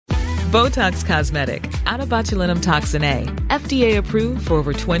Botox Cosmetic, out of botulinum toxin A, FDA approved for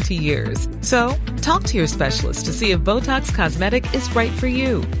over 20 years. So, talk to your specialist to see if Botox Cosmetic is right for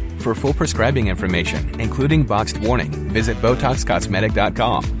you. For full prescribing information, including boxed warning, visit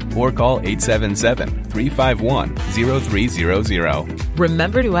BotoxCosmetic.com or call 877-351-0300.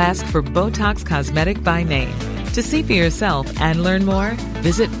 Remember to ask for Botox Cosmetic by name. To see for yourself and learn more,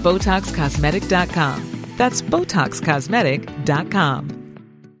 visit BotoxCosmetic.com. That's BotoxCosmetic.com.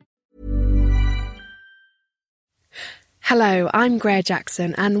 Hello, I'm Greer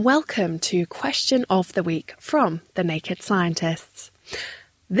Jackson and welcome to Question of the Week from The Naked Scientists.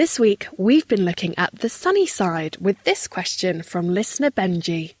 This week, we've been looking at the sunny side with this question from listener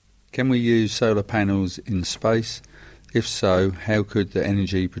Benji. Can we use solar panels in space? If so, how could the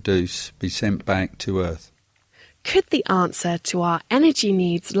energy produced be sent back to Earth? Could the answer to our energy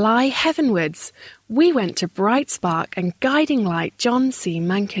needs lie heavenwards? We went to Bright Spark and Guiding Light John C.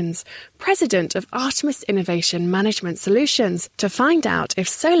 Mankins, President of Artemis Innovation Management Solutions, to find out if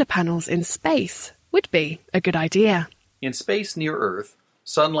solar panels in space would be a good idea. In space near Earth,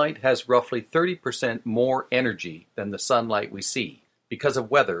 sunlight has roughly 30% more energy than the sunlight we see because of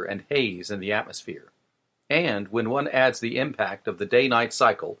weather and haze in the atmosphere. And when one adds the impact of the day-night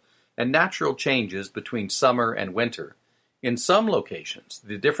cycle and natural changes between summer and winter, in some locations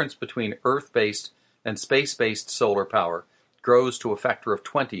the difference between Earth-based and space-based solar power grows to a factor of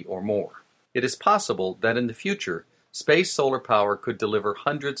 20 or more. It is possible that in the future, space solar power could deliver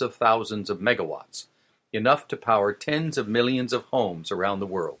hundreds of thousands of megawatts, enough to power tens of millions of homes around the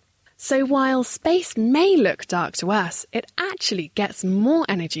world. So while space may look dark to us, it actually gets more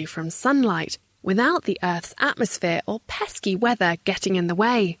energy from sunlight without the Earth's atmosphere or pesky weather getting in the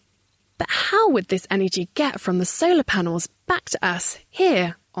way. But how would this energy get from the solar panels back to us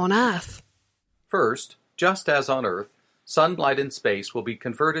here on Earth? First, just as on Earth, sunlight in space will be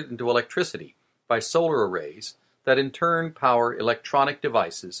converted into electricity by solar arrays that in turn power electronic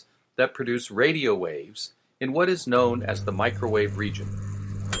devices that produce radio waves in what is known as the microwave region.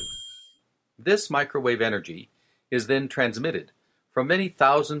 This microwave energy is then transmitted from many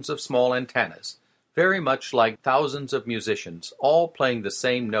thousands of small antennas, very much like thousands of musicians all playing the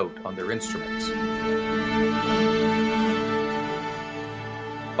same note on their instruments.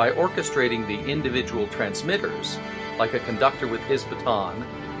 By orchestrating the individual transmitters, like a conductor with his baton,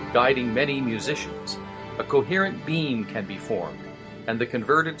 guiding many musicians, a coherent beam can be formed, and the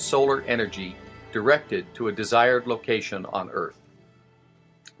converted solar energy directed to a desired location on Earth.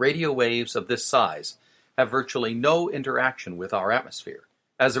 Radio waves of this size have virtually no interaction with our atmosphere.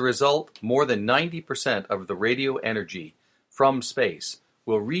 As a result, more than 90% of the radio energy from space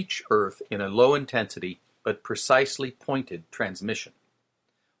will reach Earth in a low-intensity but precisely pointed transmission.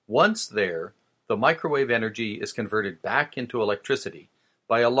 Once there, the microwave energy is converted back into electricity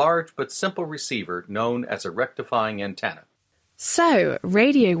by a large but simple receiver known as a rectifying antenna. So,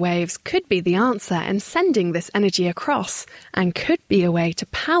 radio waves could be the answer in sending this energy across and could be a way to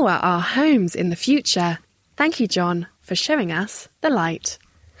power our homes in the future. Thank you, John, for showing us the light.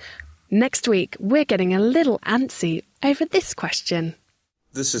 Next week, we're getting a little antsy over this question.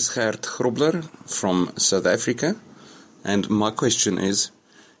 This is Gert Grobler from South Africa, and my question is,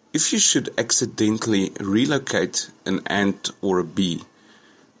 if you should accidentally relocate an ant or a bee,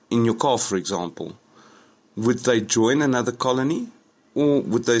 in your car for example, would they join another colony, or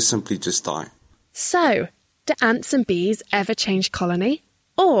would they simply just die? So, do ants and bees ever change colony?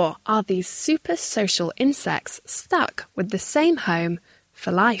 Or are these super social insects stuck with the same home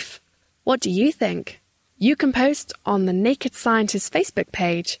for life? What do you think? You can post on the Naked Scientists Facebook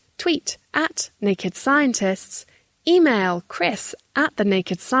page, tweet at Naked Scientists, email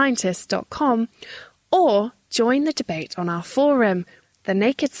chris@thenakedscientist.com, or join the debate on our forum,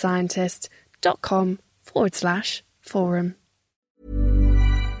 thenakedscientist.com/forum.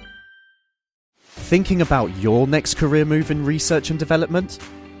 Thinking about your next career move in research and development?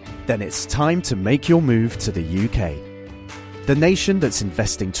 Then it's time to make your move to the UK. The nation that's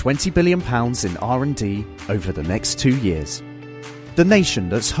investing £20 billion in R&D over the next 2 years. The nation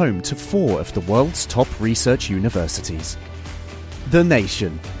that's home to 4 of the world's top research universities. The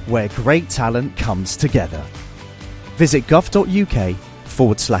nation where great talent comes together. Visit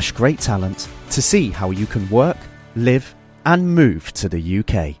gov.uk/great talent to see how you can work, live and move to the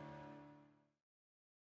UK.